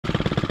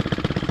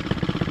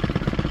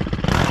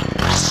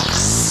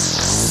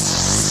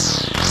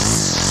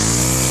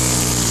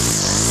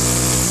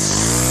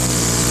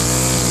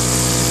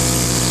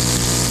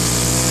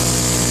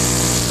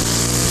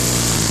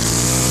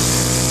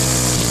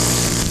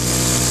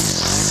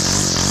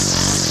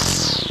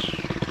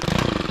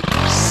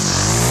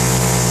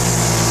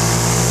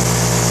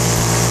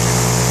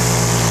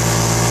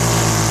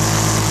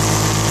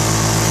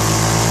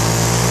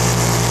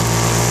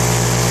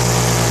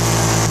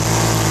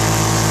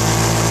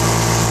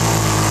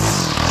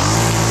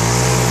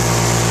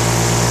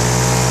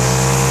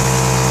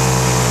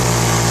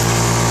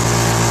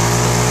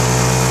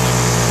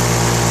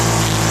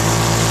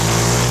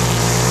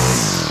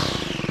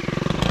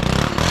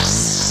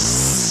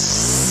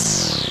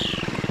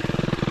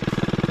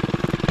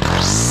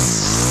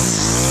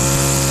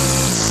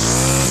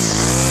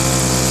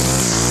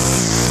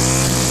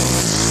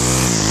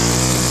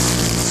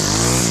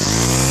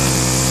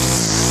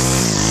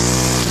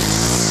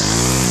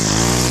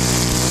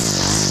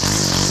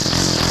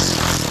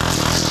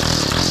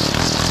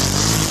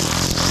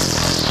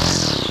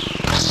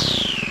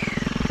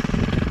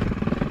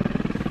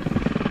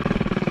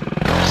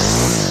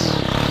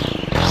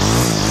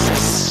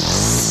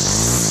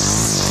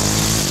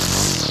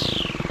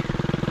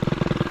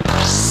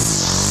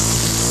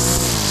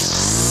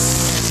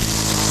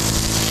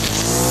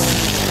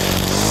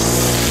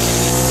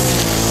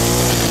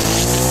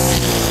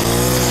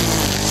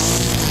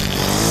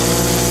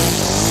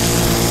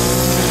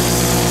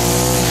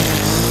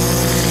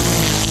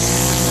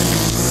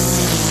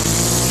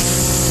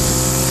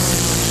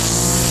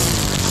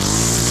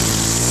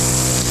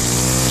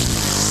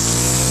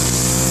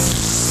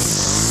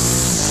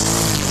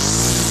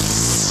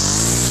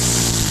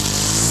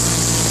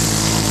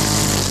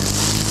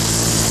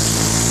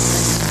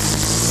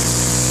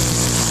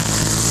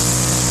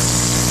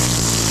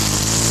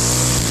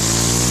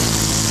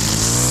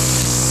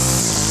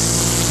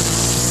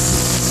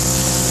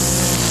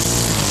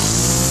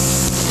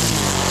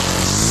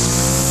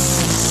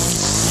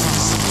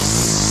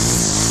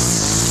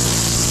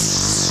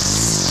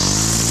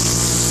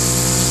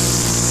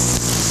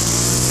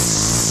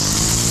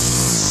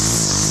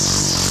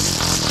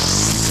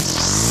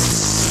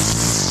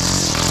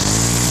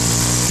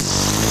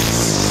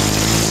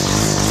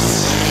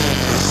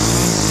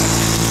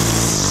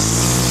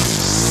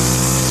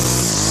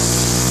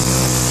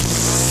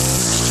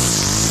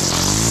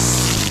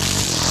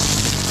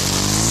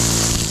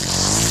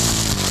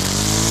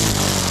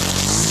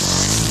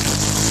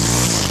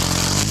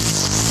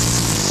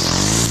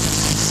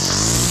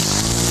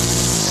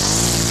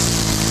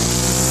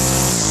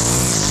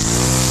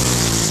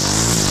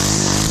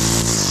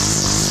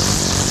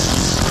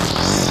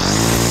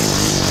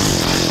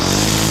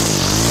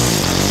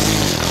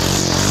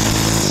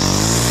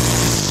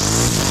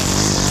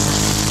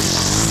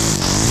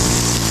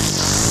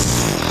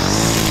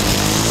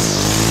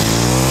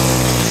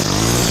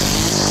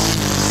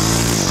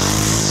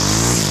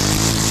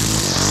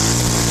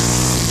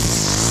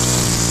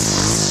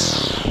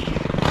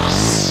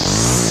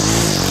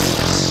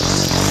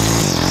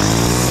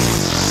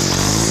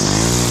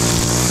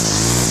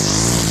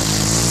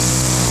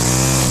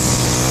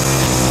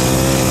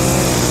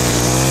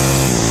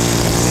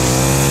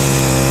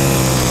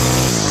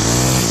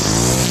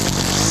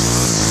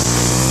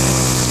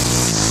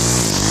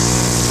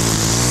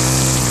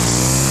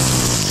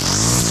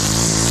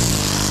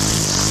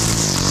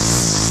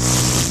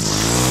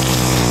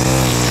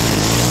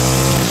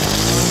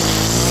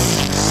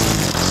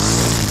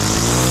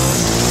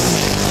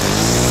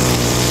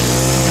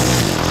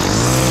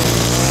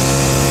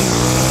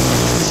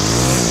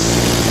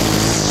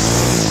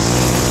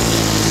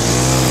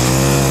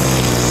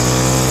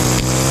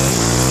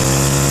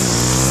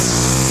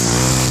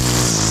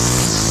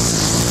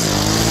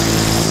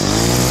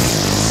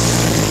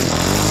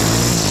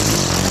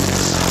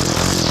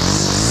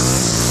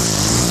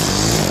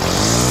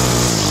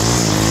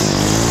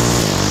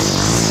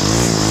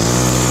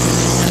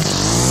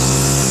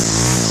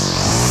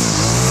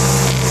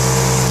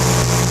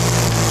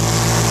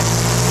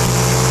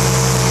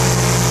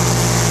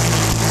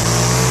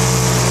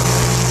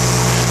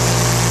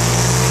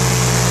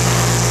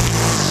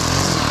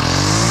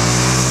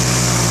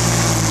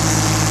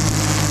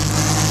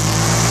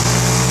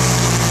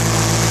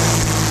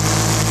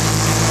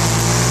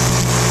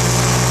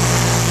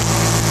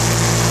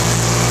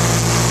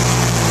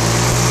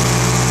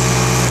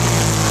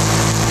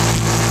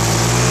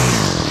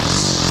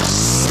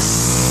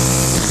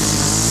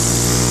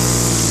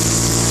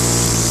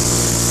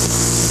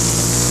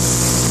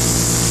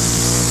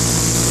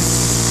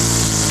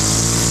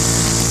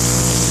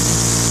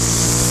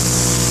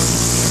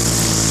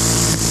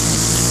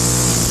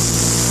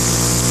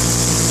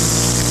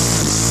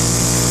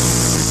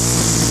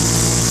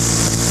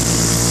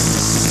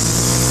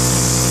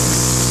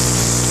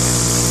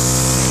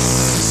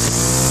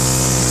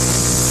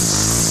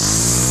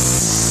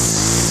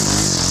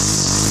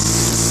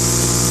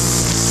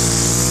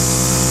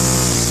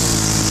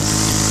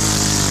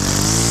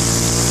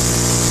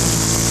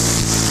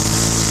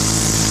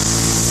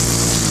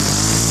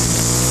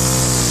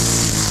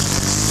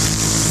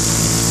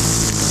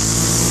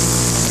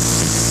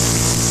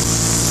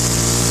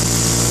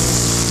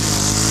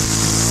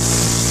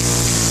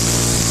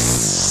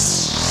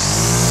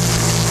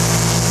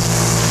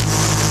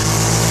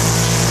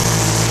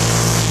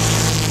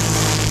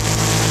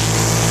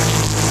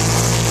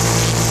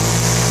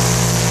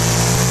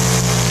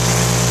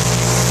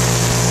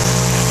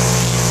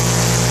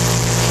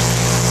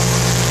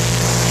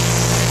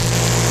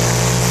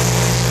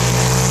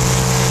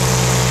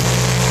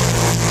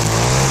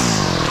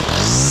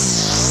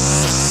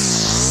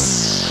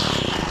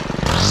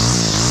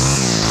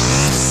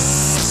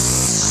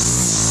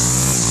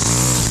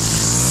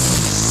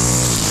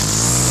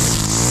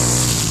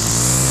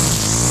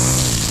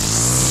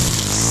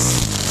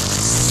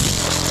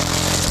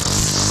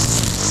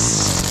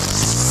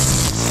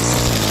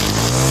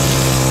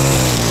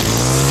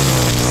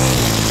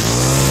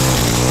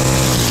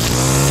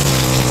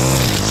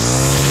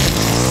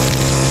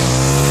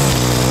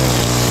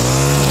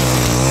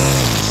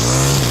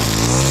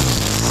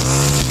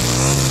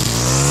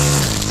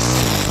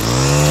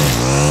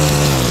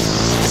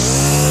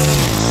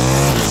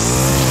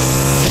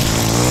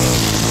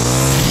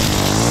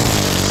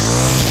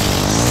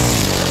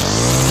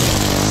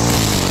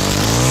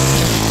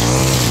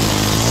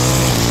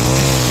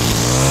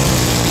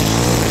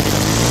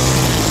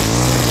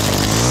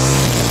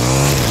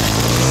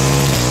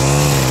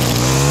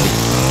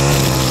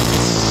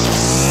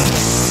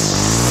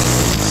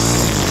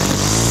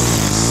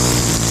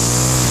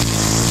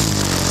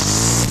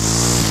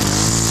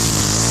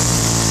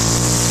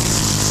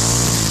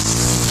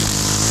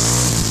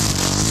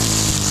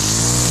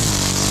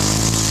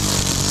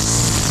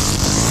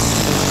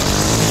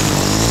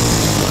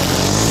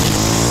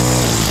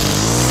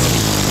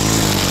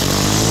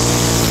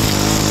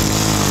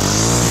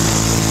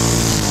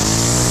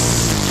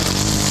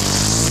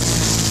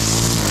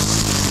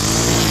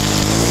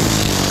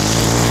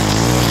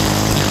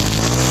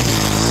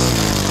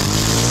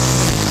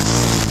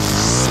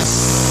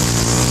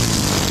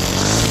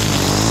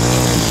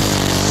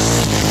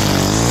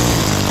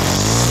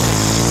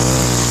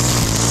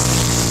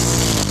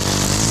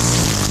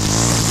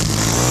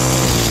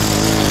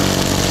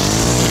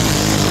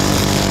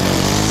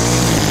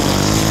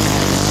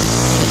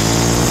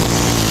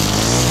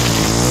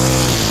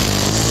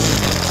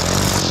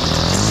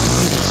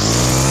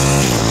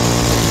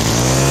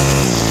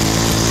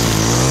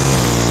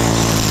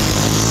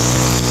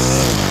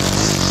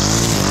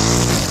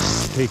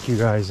take you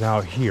guys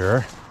out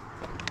here.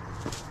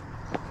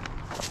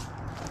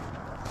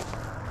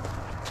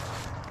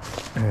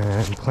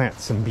 And plant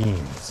some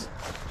beans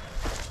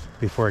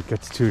before it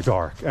gets too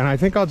dark. And I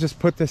think I'll just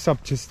put this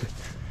up just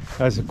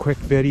as a quick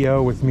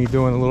video with me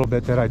doing a little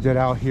bit that I did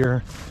out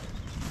here.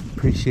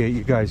 Appreciate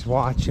you guys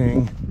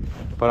watching,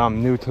 but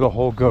I'm new to the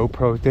whole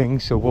GoPro thing,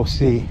 so we'll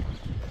see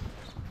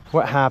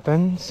what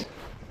happens.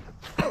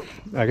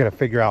 I gotta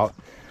figure out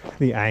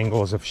the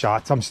angles of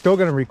shots. I'm still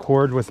gonna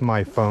record with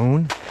my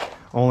phone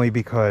only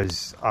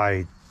because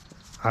I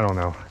don't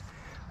know,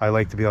 I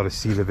like to be able to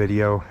see the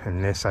video,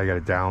 and this I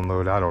gotta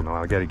download. I don't know,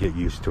 I gotta get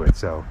used to it.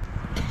 So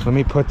let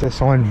me put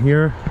this on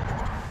here.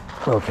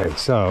 Okay,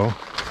 so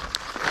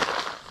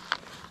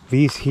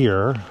these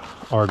here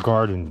are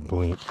garden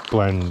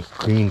blend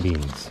green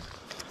beans.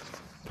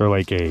 They're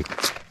like a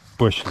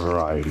bush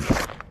variety.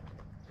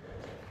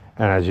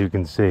 And as you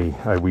can see,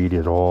 I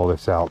weeded all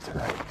this out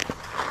today.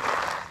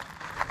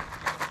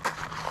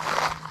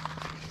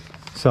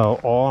 So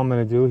all I'm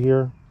gonna do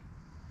here,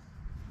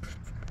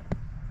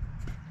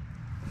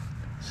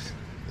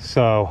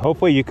 so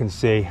hopefully you can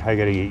see, I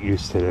gotta get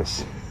used to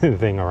this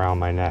thing around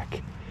my neck.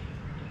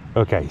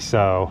 Okay,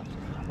 so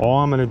all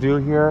I'm gonna do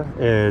here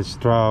is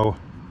throw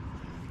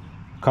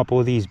a couple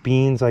of these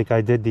beans like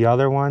I did the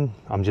other one.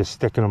 I'm just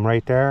sticking them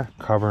right there,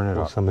 covering it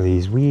up. Some of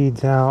these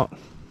weeds out.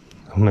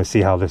 I'm gonna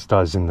see how this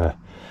does in the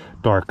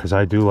dark, because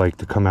I do like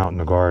to come out in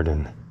the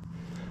garden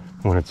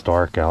when it's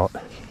dark out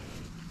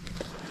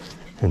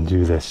and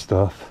do this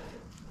stuff.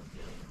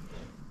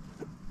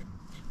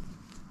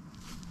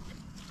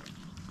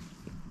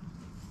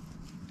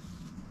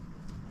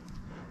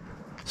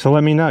 So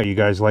let me know, you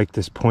guys like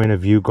this point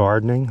of view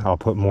gardening? I'll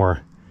put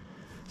more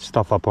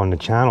stuff up on the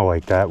channel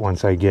like that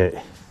once I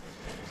get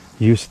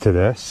used to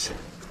this.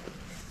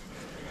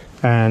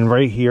 And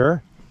right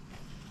here,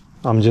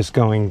 I'm just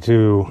going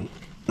to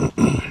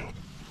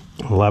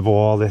level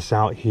all this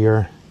out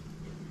here.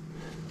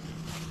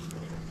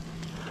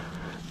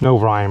 No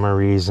rhyme or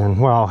reason.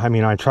 Well, I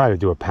mean, I try to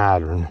do a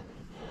pattern.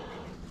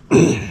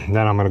 Then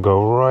I'm going to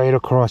go right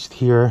across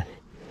here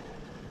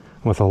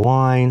with a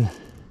line.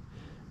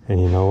 And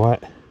you know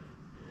what?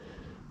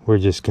 We're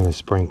just going to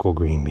sprinkle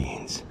green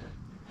beans.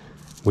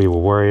 We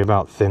will worry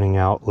about thinning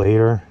out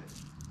later.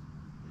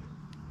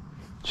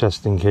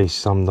 Just in case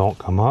some don't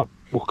come up,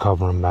 we'll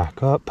cover them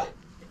back up.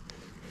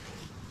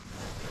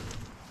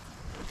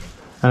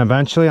 And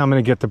eventually I'm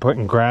going to get to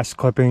putting grass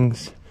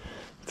clippings.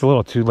 It's a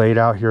little too late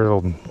out here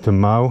to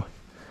mow.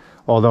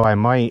 Although I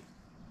might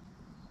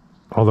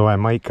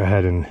go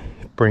ahead and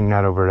bring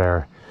that over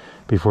there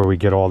before we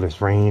get all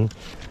this rain,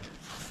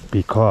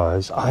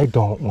 because I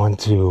don't want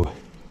to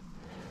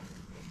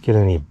get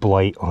any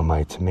blight on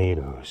my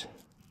tomatoes.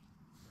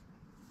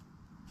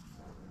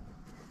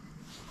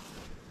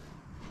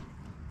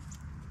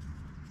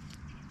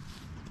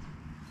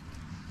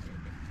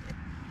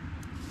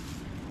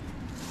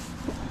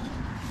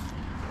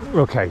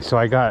 Okay, so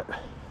I got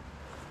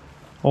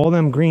all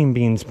them green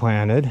beans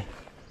planted.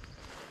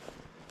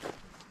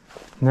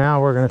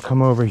 Now we're going to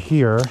come over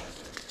here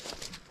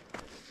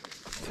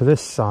to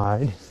this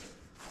side,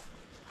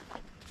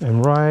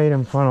 and right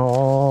in front of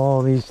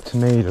all these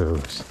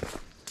tomatoes.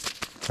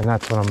 And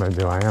that's what I'm going to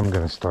do. I am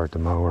going to start the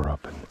mower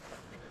up and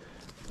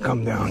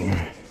come down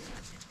here.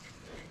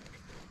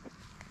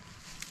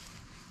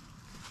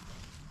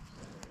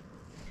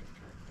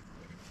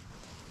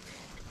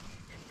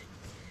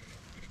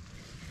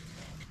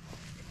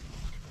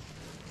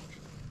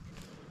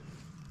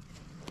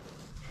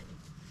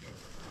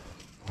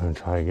 I'm going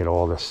to try to get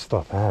all this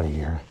stuff out of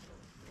here.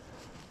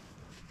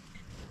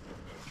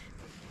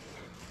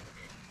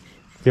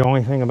 The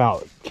only thing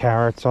about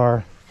carrots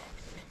are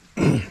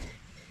a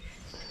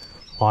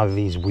lot of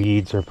these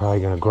weeds are probably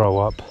going to grow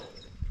up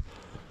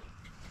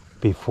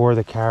before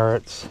the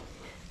carrots.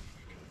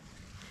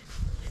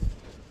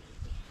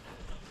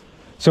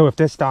 So if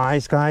this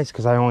dies, guys,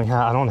 because I don't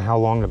know how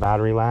long the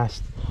battery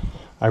lasts,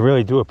 I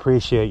really do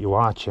appreciate you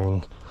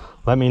watching.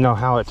 Let me know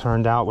how it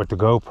turned out with the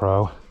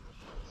GoPro.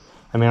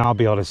 I mean, I'll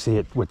be able to see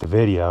it with the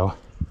video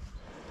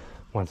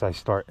once I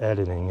start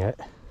editing it.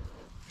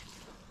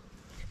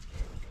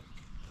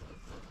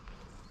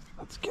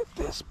 Let's get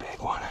this big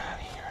one out of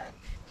here.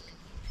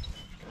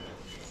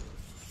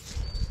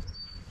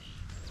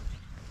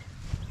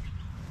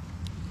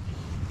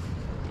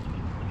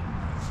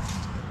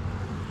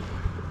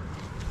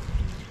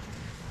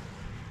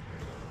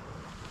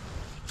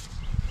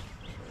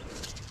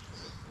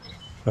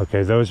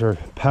 Okay, those are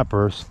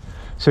peppers.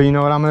 So you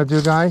know what I'm gonna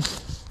do, guys?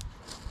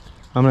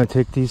 I'm gonna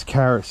take these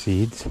carrot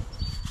seeds,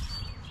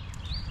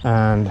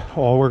 and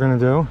all we're gonna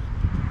do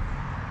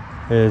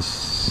is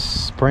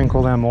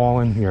sprinkle them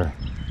all in here.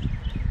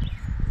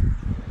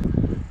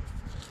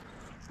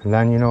 And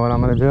then you know what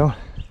I'm gonna do?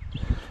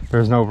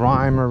 There's no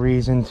rhyme or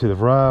reason to the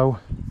row.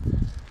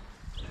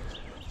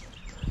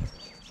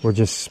 We're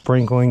just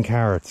sprinkling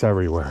carrots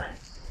everywhere.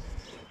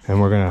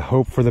 And we're gonna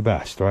hope for the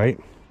best, right?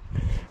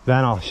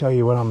 Then I'll show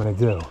you what I'm gonna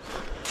do.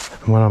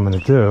 And what I'm gonna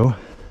do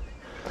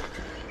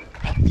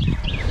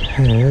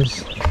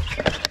is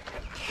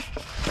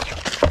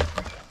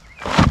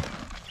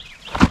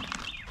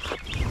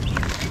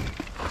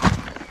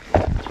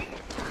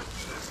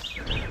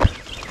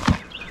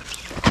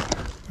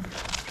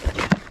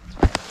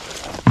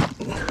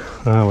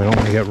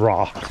gonna get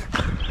rocked.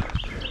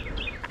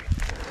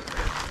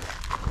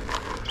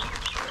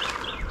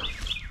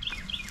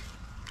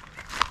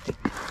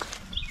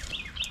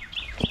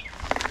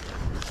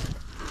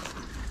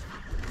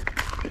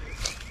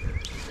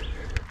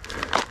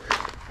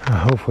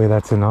 Hopefully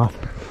that's enough.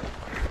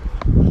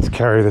 Let's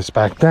carry this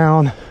back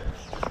down.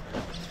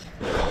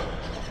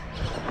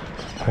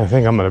 I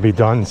think I'm gonna be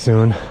done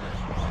soon.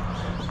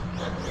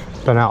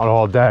 Been out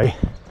all day.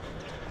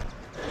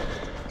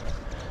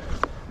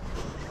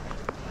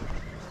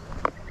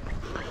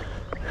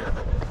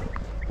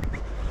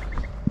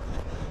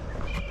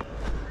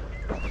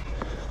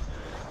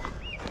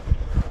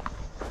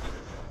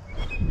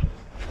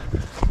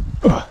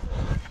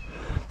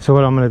 So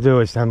what I'm gonna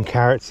do is them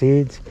carrot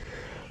seeds,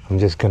 I'm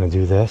just gonna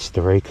do this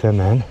to rake them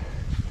in.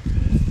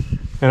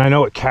 And I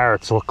know what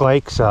carrots look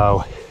like,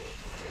 so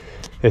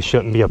it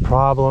shouldn't be a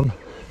problem.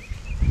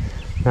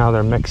 Now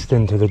they're mixed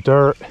into the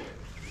dirt.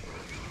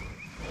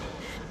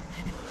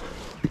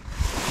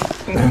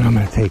 And then I'm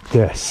gonna take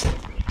this.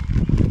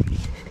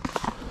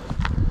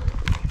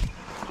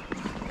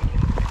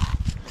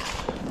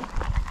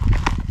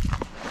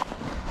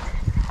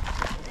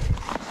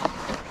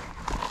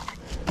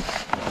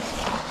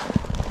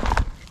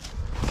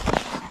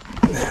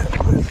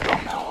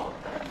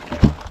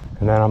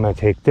 And then I'm gonna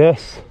take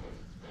this.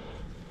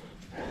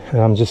 And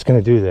I'm just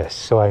gonna do this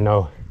so I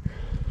know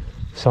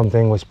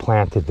something was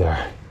planted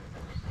there.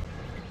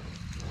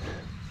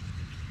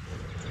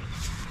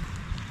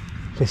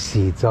 The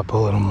seeds up a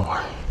little more.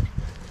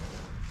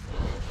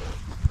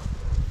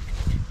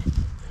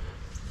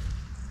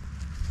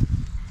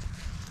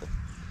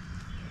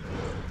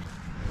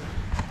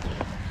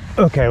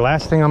 Okay,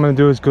 last thing I'm gonna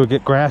do is go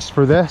get grass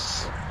for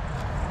this.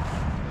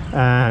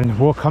 And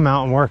we'll come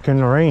out and work in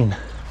the rain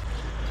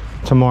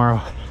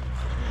tomorrow.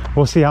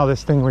 We'll see how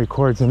this thing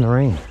records in the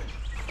rain.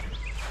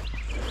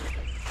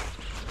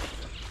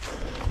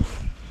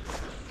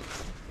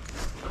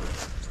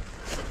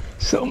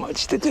 So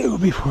much to do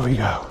before we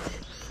go.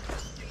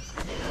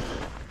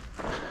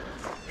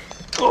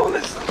 Oh,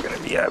 this is gonna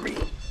be heavy.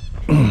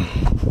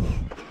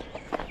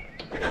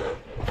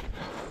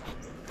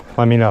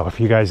 Let me know if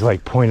you guys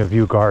like point of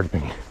view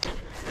gardening.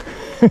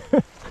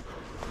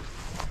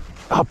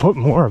 I'll put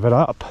more of it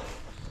up.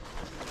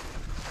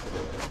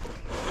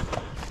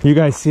 You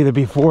guys see the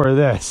before of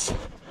this.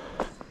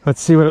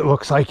 Let's see what it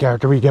looks like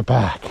after we get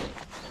back.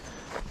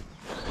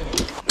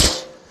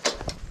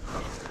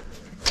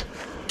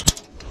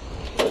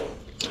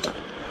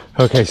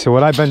 Okay, so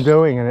what I've been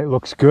doing, and it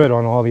looks good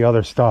on all the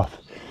other stuff,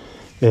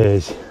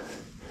 is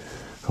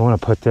I want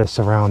to put this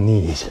around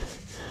these.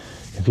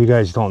 If you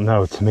guys don't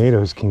know,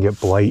 tomatoes can get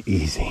blight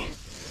easy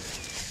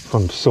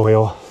from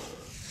soil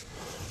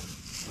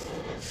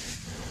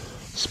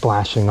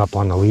splashing up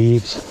on the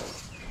leaves.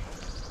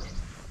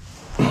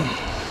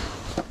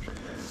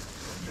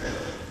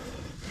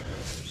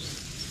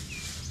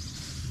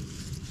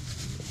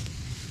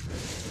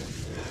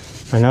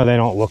 I know they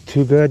don't look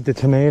too good, the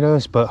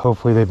tomatoes, but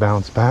hopefully they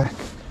bounce back.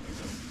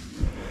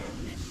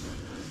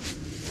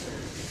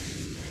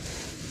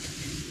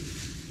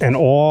 And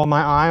all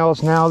my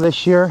aisles now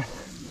this year,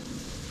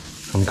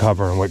 I'm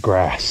covering with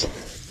grass.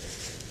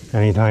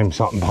 Anytime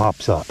something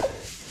pops up,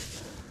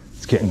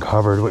 it's getting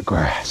covered with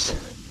grass.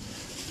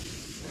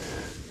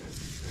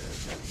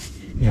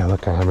 Yeah,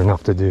 look, I have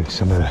enough to do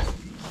some of the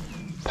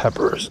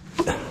peppers.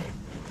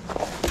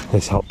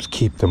 This helps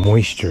keep the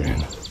moisture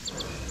in.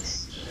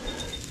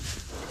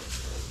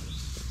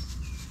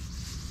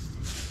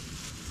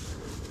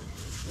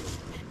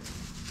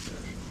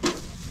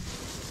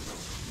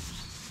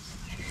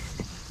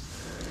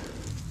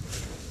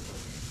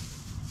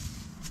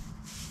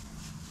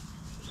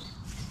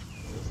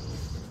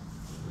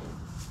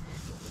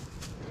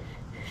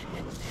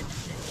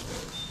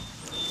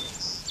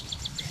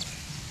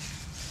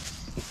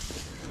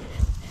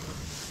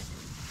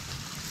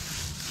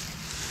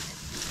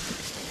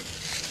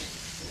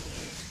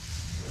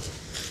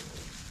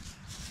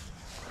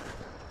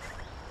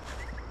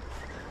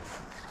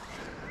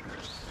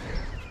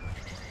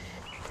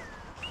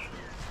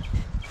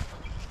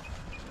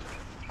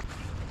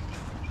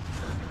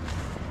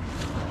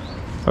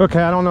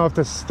 Okay, I don't know if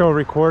this is still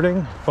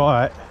recording,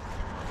 but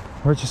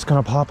we're just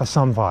gonna pop a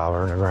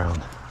sunflower in the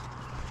ground.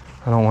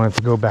 I don't want it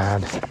to go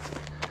bad.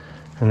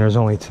 And there's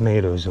only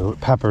tomatoes,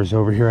 peppers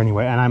over here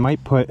anyway. And I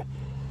might put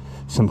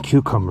some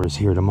cucumbers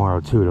here tomorrow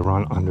too to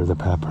run under the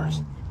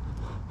peppers.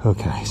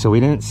 Okay, so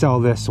we didn't sell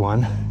this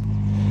one.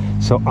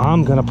 So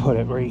I'm gonna put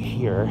it right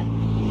here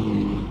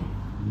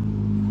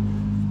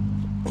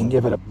and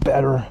give it a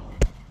better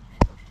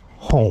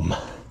home,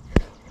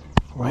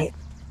 right?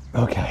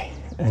 Okay.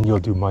 And you'll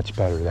do much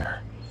better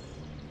there.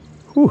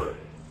 Whew.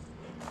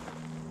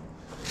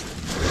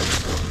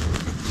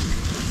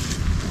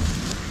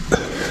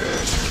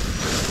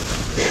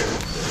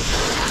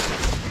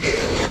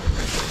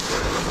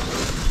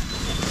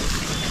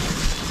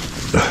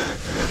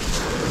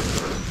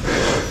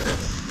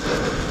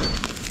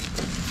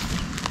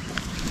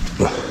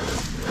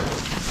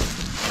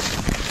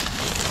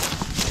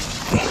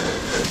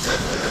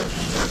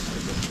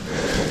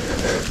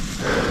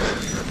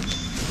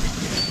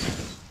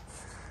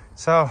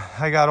 So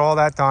I got all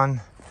that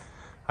done.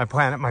 I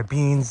planted my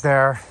beans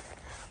there.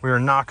 We are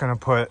not going to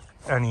put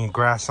any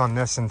grass on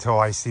this until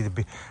I see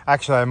the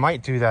actually I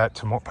might do that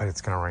tomorrow, but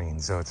it's going to rain,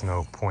 so it's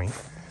no point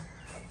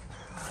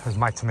because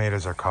my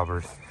tomatoes are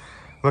covered.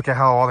 Look at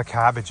how all the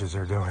cabbages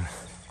are doing,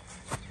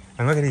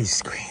 and look at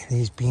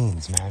these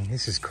beans, man.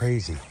 This is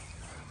crazy.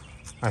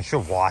 I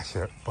should wash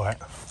it,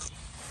 but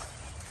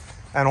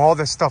and all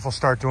this stuff will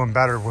start doing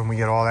better when we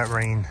get all that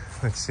rain.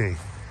 Let's see,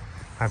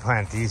 I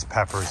planted these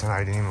peppers and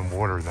I didn't even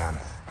water them,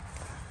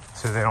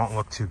 so they don't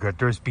look too good.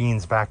 There's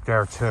beans back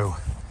there too.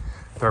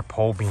 They're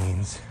pole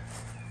beans.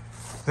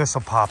 This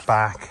will pop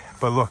back,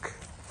 but look,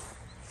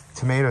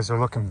 tomatoes are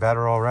looking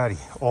better already.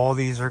 All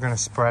these are going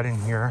to spread in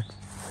here,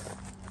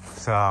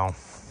 so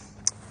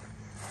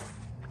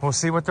we'll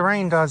see what the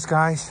rain does,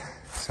 guys.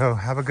 So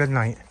have a good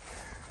night.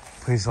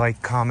 Please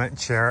like, comment,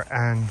 share,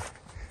 and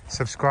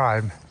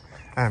subscribe.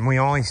 And we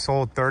only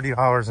sold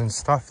 $30 in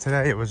stuff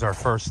today. It was our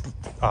first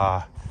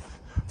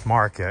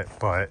market,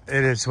 but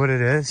it is what it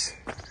is.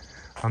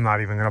 I'm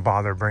not even going to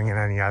bother bringing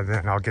any other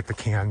than I'll get the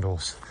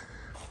candles.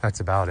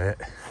 That's about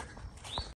it.